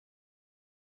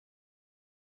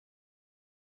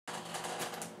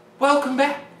Welcome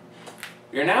back.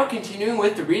 We are now continuing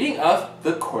with the reading of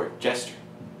The Court Jester.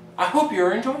 I hope you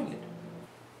are enjoying it.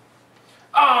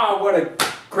 Ah, what a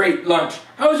great lunch.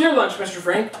 How was your lunch, Mr.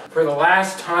 Frank? For the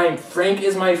last time, Frank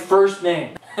is my first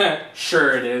name.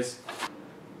 Sure it is.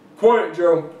 Quiet,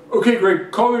 Joe. Okay,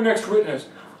 Greg, call your next witness.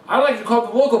 I'd like to call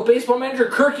the local baseball manager,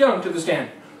 Kirk Young, to the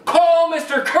stand. Call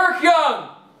Mr. Kirk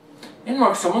Young! And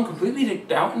mark someone completely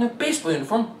decked out in a baseball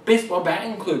uniform, baseball bat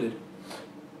included.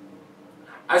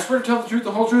 I swear to tell the truth,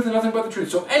 the whole truth, and nothing but the truth.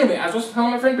 So anyway, as I was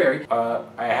telling my friend Barry,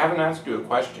 I haven't asked you a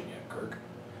question yet, Kirk.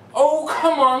 Oh,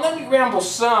 come on, let me ramble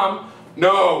some.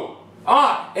 No.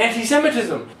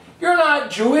 Anti-Semitism. You're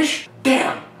not Jewish?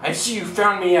 Damn, I see you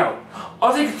found me out.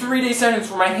 I'll take a 3-day sentence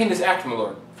for my heinous act, my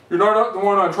lord. You're not the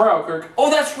one on trial, Kirk.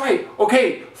 Oh, that's right.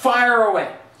 Okay, fire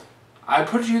away. I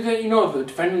put it to you that you know the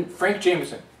defendant, Frank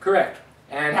Jameson. Correct.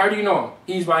 And how do you know him?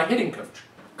 He's my hitting coach.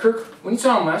 Kirk, when you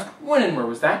saw him last, when and where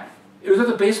was that? It was at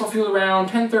the baseball field around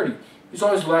 10:30. He's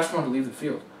always the last one to leave the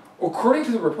field. According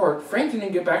to the report, Frank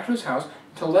didn't get back to his house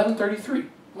until 11:33.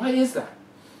 Why is that?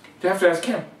 You have to ask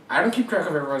him. I don't keep track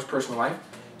of everyone's personal life.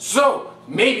 So,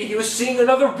 maybe he was seeing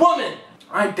another woman!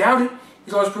 I doubt it.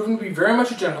 He's always proven to be very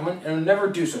much a gentleman and would never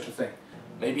do such a thing.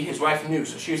 Maybe his wife knew,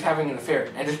 so she was having an affair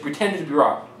and just pretended to be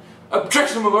robbed.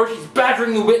 Objection, my lord, he's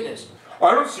badgering the witness.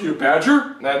 I don't see a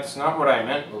badger. That's not what I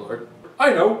meant, my lord.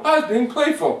 I know, I was being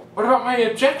playful. What about my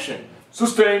objection?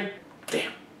 Sustained.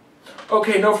 Damn.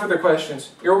 Okay, no further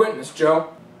questions. You're a witness,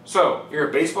 Joe. So, you're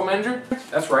a baseball manager?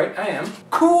 That's right, I am.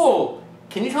 Cool!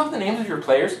 Can you tell us the names of your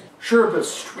players? Sure, but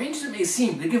strange as it may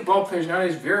seem, they give ball players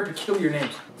nowadays very peculiar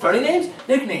names. Funny names?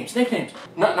 Nicknames.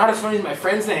 Not as funny as my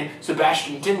friend's name,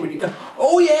 Sebastian Dinwiddie.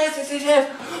 Oh yes.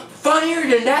 Funnier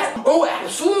than that? Oh,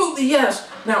 absolutely yes.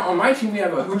 Now, on my team we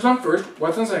have a who's on first,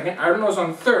 what's on second, I don't know who's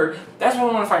on third. That's what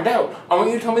I want to find out. I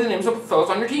want you to tell me the names of the fellows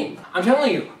on your team. I'm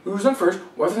telling you, who's on first,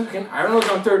 what's on second, I don't know who's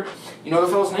on third. You know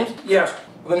the fellows' names? Yes.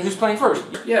 Well, then who's playing first?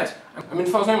 Yes. I mean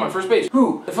the fellow's name on first base.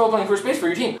 Who? The fellow playing first base for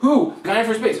your team. Who? The guy on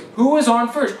first base. Who is on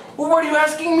first? Well, what are you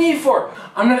asking me for?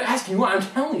 I'm not asking you, I'm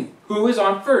telling you. Who is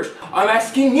on first? I'm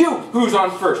asking you who's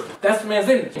on first. That's the man's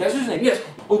name. That's his name, yes.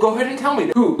 Well, go ahead and tell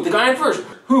me. Who? The guy on first.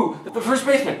 Who? The first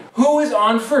baseman. Who is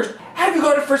on first? Have you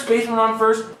got a first baseman on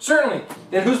first? Certainly.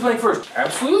 Then who's playing first?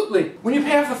 Absolutely. When you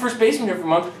pay off the first baseman every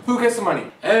month, who gets the money?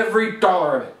 Every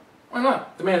dollar of it. Why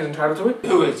not? The man is entitled to it.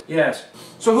 Who is? Yes.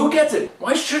 So who gets it?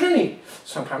 Why shouldn't he?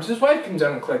 Sometimes his wife comes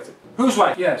down and collects it. Whose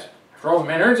wife? Yes. After all, the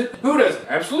man earns it. Who does?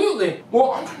 Absolutely.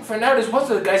 Well, I'm trying to find out is what's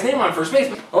the guy's name on first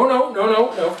base. Oh, no.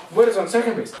 What is on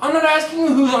second base? I'm not asking you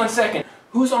who's on second.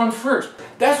 Who's on first?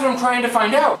 That's what I'm trying to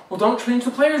find out. Well, don't change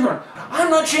the players run. I'm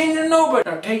not changing nobody.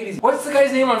 Now, take it easy. What's the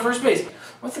guy's name on first base?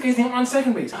 What's the guy's name on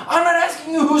second base? I'm not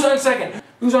asking you who's on second.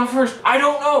 Who's on first? I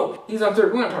don't know. He's on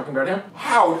third. We're not talking about him.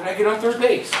 How did I get on third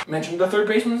base? Mention the third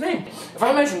baseman's name. If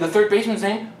I mention the third baseman's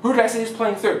name, who did I say is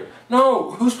playing third?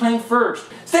 No, who's playing first?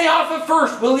 Stay off of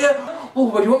first, will ya? Well,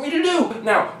 what do you want me to do?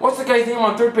 Now, what's the guy's name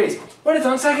on third base? What is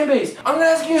on second base? I'm not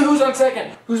asking you who's on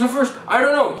second. Who's on first? I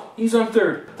don't know. He's on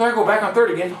third. If I go back on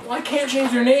third again, well, I can't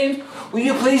change their names. Will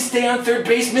you please stay on third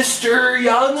base, Mr.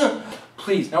 Young?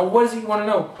 Please. Now, what is it you want to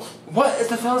know? What is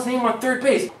the fellow's name on third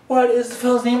base? What is the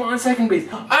fellow's name on second base?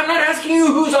 I'm not asking you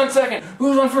who's on second.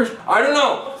 Who's on first? I don't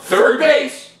know. Third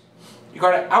base. You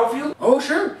got an outfield? Oh,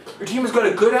 sure. Your team has got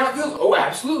a good outfield? Oh,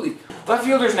 absolutely. Left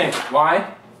fielder's name?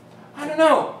 Why? I don't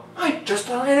know. I just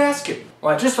thought I'd ask you.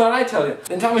 Well, I just thought I'd tell you.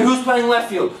 Then tell me who's playing left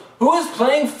field. Who is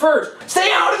playing first? Stay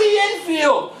out of the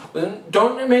infield! Then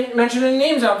don't mention any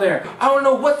names out there. I want to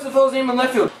know what's the fellow's name on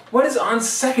left field. What is on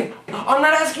second? I'm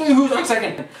not asking you who's on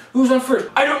second. Who's on first?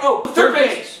 I don't know. Third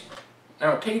base!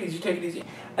 Now, take it easy.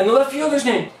 And the left fielder's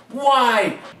name?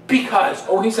 Why? Because.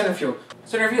 Oh, he's center field.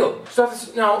 Center field. Stop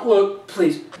this. Now, look,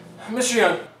 please. Mr.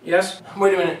 Young. Yes?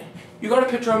 Wait a minute. You got a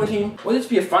pitcher on the team? Will this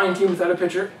be a fine team without a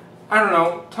pitcher? I don't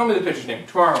know. Tell me the pitcher's name.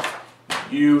 Tomorrow.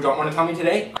 You don't want to tell me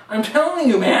today? I'm telling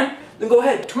you, man. Then go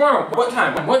ahead. Tomorrow. What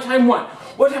time? What time what?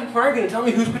 What time tomorrow are you going to tell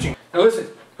me who's pitching? Now listen.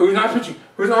 Who's not pitching?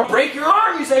 Who's not? Break your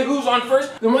arm, you say who's on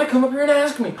first. Then why come up here and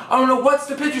ask me? I don't know what's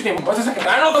the pitcher's name. What's the second?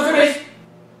 I don't know the third base.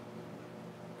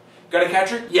 Got a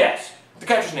catcher? Yes. The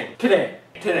catcher's name. Today.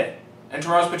 And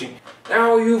tomorrow's pitching.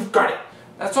 Now you've got it.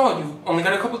 That's all. You've only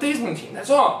got a couple days on the team. That's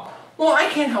all. Well, I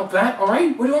can't help that,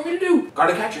 alright? What do you want me to do? Got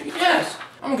a catcher? Yes.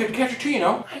 I'm a good catcher too, you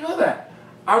know. I know that.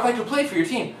 I would like to play for your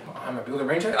team. I might be able to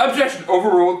range check. Objection.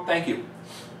 Overruled. Thank you.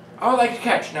 I would like to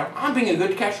catch. Now, I'm being a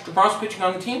good catcher. Tomorrow's pitching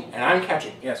on the team, and I'm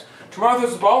catching. Yes. Tomorrow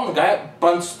throws the ball, and the guy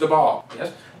bunts the ball.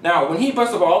 Yes. Now, when he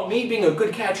bunts the ball, me being a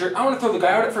good catcher, I want to throw the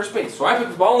guy out at first base. So I pick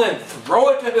the ball and throw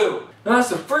it to who? Now that's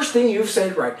the first thing you've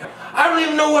said right now. I don't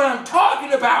even know what I'm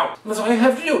talking about! That's all you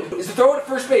have to do, is to throw it at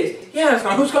first base. Yes,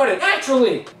 now who's got it?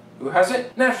 Naturally! Who has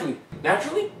it? Naturally.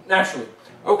 Naturally? Naturally.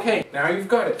 Okay, now you've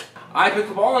got it. I pick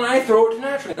the ball and I throw it to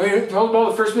naturally. No, you don't throw the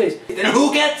ball to first base. Then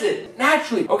who gets it?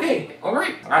 Naturally. Okay,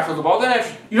 alright. I throw the ball to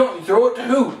naturally. You don't, you throw it to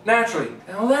who? Naturally.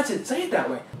 Well, that's it. Say it that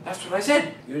way. That's what I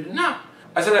said. You did not.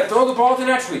 I said I throw the ball to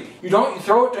naturally. You don't, you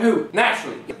throw it to who?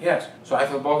 Naturally. Yes. So I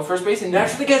throw the ball to first base and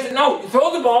naturally gets it. No, you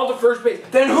throw the ball to first base.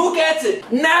 Then who gets it?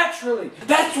 Naturally.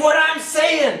 That's what I'm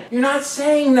saying. You're not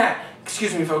saying that.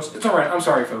 Excuse me, folks. It's alright. I'm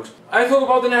sorry, folks. I throw the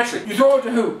ball to naturally. You throw it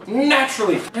to who?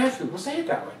 Naturally. Naturally. We'll say it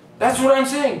that way. That's what I'm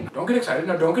saying. Don't get excited.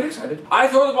 No, don't get excited. I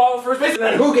throw the ball to first base, and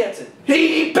then who gets it?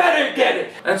 He better get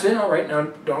it! That's it. Alright. Now,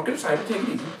 don't get excited. Take it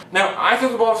easy. Now, I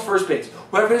throw the ball to first base.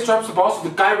 Whoever drops the ball, so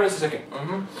the guy runs to second.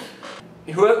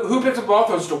 Who picks up the ball,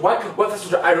 throws it to what? What throws it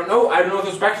to? I don't know. I don't know if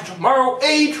throws back to tomorrow.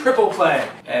 A triple play.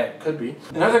 Could be.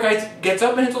 Another guy gets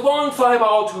up and hits a long fly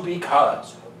ball to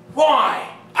because.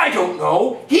 Why? I don't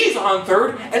know. He's on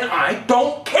third, and I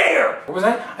don't care. What was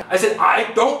that? I said,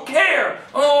 I don't care.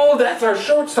 Oh, that's our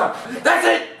shortstop. That's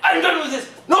it. I'm done with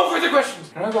this. No further questions.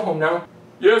 Can I go home now?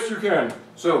 Yes, you can.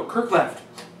 So, Kirk left.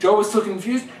 Joe was still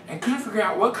confused and couldn't figure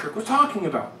out what Kirk was talking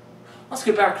about. Let's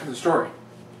get back to the story.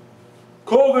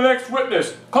 Call the next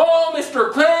witness. Call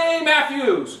Mr. Clay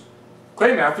Matthews.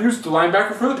 Clay Matthews, the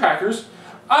linebacker for the Packers.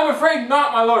 I'm afraid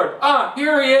not, my lord. Ah,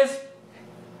 here he is.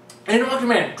 And walked a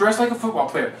man, dressed like a football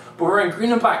player, but wearing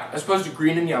green and black, as opposed to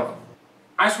green and yellow.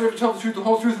 I swear to tell the truth, the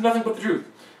whole truth, and nothing but the truth.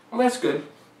 Well, that's good.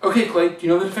 Okay, Clay, do you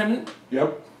know the defendant?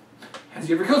 Yep. Has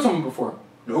he ever killed someone before?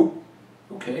 Nope.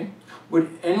 Okay.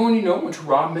 Would anyone you know want to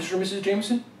rob Mr. or Mrs.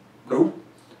 Jameson? Nope.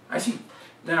 I see.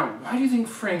 Now, why do you think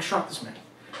Frank shot this man?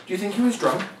 Do you think he was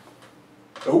drunk?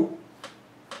 Nope.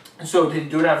 And so, did he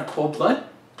do it out of cold blood?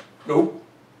 Nope.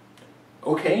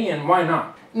 Okay, and why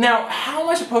not? Now, how am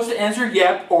I supposed to answer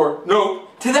yep or no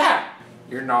to that?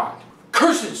 You're not.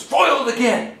 Curses! Foiled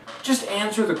again! Just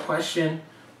answer the question.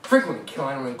 Frank wouldn't kill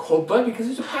anyone in cold blood because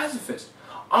he's a pacifist.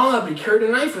 Ah, but he carried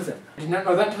a knife with him. I did not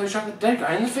know that until he shot the dead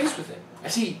guy in the face with it. I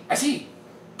see. I see.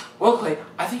 Well, Clay,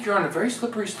 I think you're on a very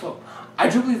slippery slope. I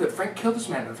do believe that Frank killed this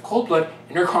man in cold blood,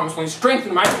 and your comments only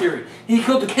strengthen my theory. He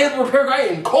killed the cable repair guy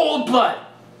in cold blood!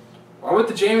 Why would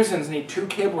the Jamesons need 2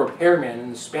 cable repairmen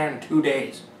in the span of 2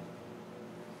 days?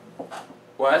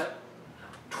 What?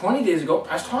 20 days ago,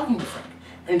 I was talking to Frank,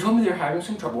 and he told me they were having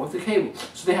some trouble with the cable,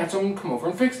 so they had someone come over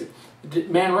and fix it. The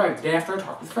man arrived the day after I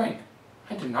talked with Frank.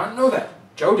 I did not know that.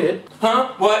 Joe did.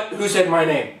 Huh? What? Who said my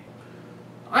name?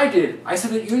 I did. I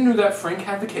said that you knew that Frank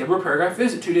had the cable repair guy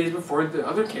visit 2 days before the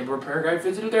other cable repair guy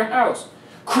visited their house.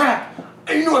 Crap!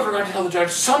 I knew I forgot to tell the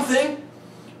judge something!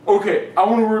 Okay, I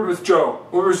want a word with Joe.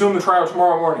 We'll resume the trial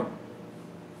tomorrow morning.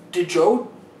 Did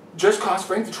Joe just cost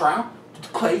Frank the trial?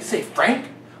 Did Clay say Frank?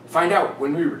 Find out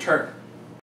when we return.